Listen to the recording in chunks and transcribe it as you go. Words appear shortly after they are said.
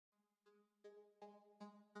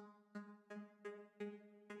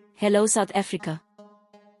Hello South Africa.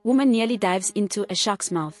 Woman nearly dives into a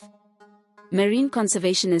shark's mouth. Marine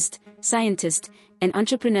conservationist, scientist, and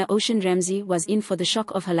entrepreneur Ocean Ramsey was in for the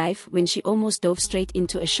shock of her life when she almost dove straight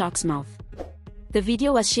into a shark's mouth. The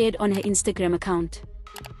video was shared on her Instagram account.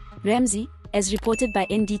 Ramsey, as reported by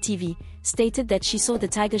NDTV, stated that she saw the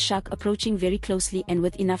tiger shark approaching very closely and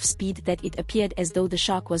with enough speed that it appeared as though the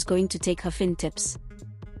shark was going to take her fin tips.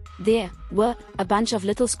 There were a bunch of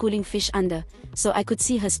little schooling fish under, so I could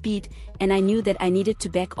see her speed, and I knew that I needed to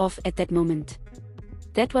back off at that moment.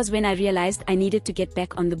 That was when I realized I needed to get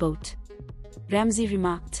back on the boat. Ramsey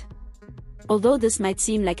remarked. Although this might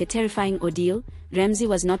seem like a terrifying ordeal, Ramsey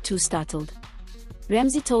was not too startled.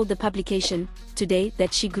 Ramsey told the publication Today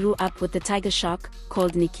that she grew up with the tiger shark,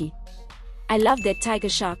 called Nikki. "I love that tiger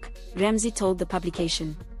shark," Ramsey told the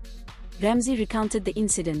publication. Ramsey recounted the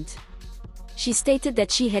incident. She stated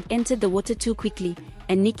that she had entered the water too quickly,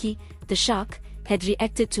 and Nikki, the shark, had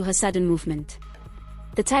reacted to her sudden movement.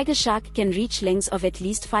 The tiger shark can reach lengths of at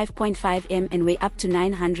least 5.5 m and weigh up to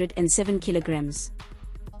 907 kilograms.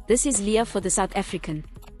 This is Leah for the South African.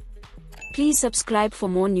 Please subscribe for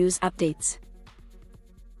more news updates.